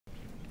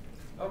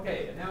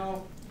Okay, and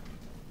now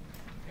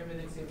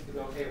everything seems to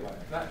go haywire.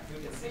 But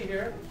we can see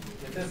here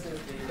that this is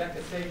the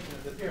decussation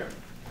of the pyramid.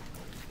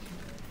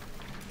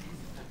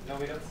 No,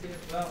 we don't see it?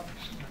 Well,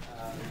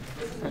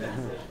 this is the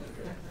decussation of the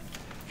pyramid.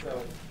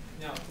 So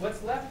now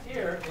what's left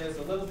here is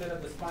a little bit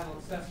of the spinal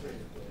accessory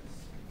nucleus.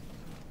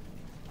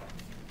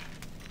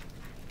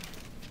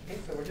 Okay,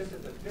 so we're just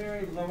at the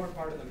very lower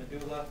part of the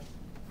medulla.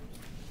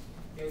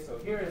 Okay, so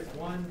here is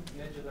one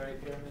medullary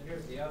pyramid,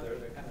 here's the other.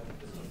 They're kind of,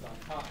 this one's on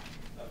top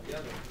of the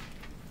other one.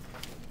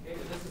 Okay,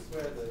 but this is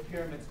where the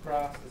pyramids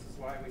cross. This is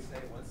why we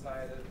say one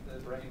side of the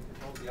brain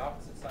controls the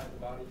opposite side of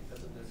the body,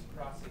 because of this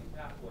crossing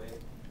pathway,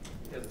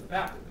 because of the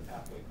fact that the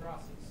pathway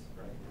crosses,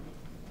 right?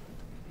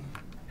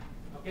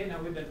 Okay, now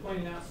we've been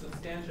pointing out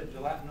substantia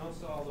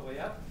gelatinosa all the way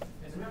up.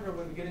 And remember,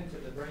 when we get into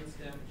the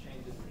brainstem, it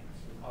changes names.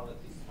 We call it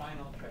the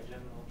spinal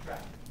trigeminal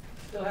tract.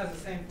 Still has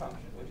the same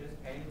function, which is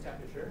pain and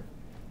temperature,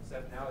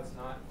 except now it's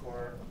not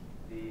for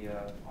the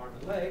arm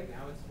and leg,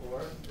 now it's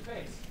for the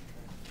face.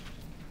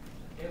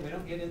 Okay, we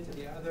don't get into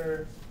the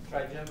other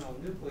trigeminal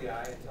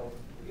nuclei until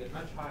we get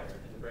much higher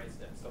in the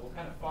brainstem. So we'll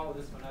kind of follow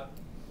this one up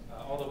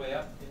all the way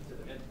up into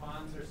the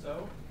mid-pons or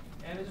so.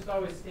 And it just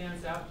always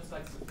stands out, just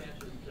like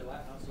substantia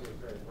gelatinosa was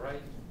very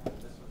bright.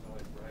 This one's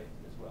always bright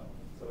as well.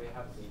 So we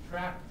have the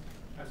tract,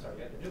 I'm sorry,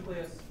 we have the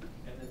nucleus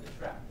and then the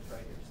tract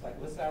right here, just like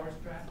Lissauer's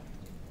tract.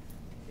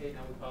 Okay,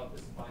 now we call it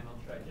the spinal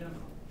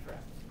trigeminal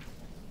tract.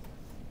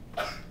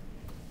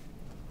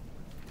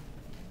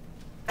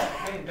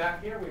 Okay, and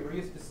back here we were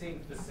used to seeing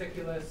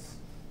fasciculus,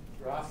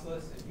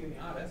 gracilis, and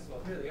cuneatus.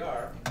 Well, here they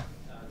are.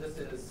 This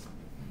is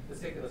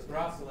fasciculus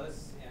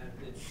gracilis, and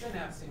it's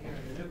synapsing here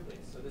in the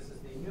nucleus. So this is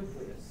the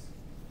nucleus.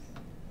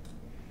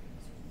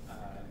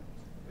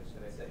 What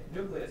should I say?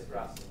 Nucleus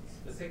gracilis.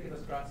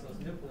 Fasciculus gracilis,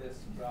 nucleus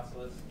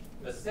gracilis,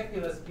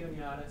 fasciculus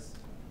cuneatus,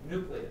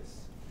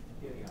 nucleus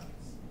cuneatus.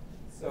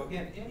 So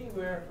again,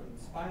 anywhere from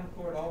the spinal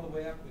cord all the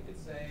way up, we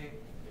could say,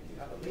 if you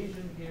have a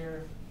lesion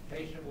here, the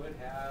patient would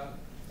have,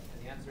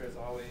 and the answer is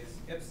always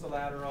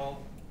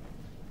ipsilateral,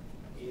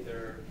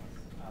 either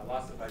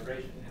loss of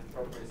vibration and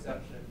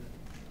proprioception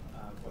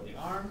for the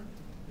arm,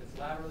 it's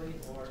laterally,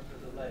 or for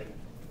the leg,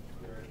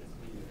 here it is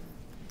medially.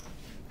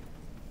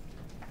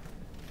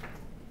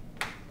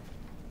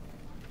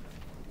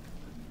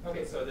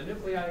 Okay, so the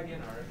nuclei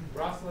again are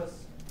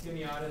gracilis,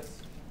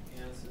 cuneatus,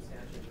 and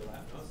substantia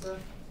gelatinosa.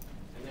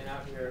 And then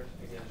out here,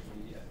 again,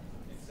 the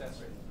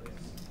accessory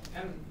nucleus.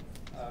 And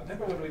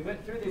remember when we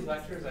went through these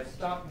lectures, I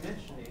stopped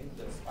mentioning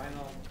the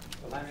spinal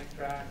thalamic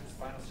tract, the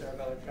spinal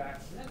cerebellar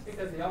tracts, and that's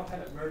because they all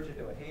kind of merge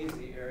into a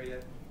hazy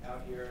area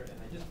out here.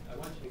 And I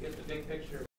want you to get the big picture.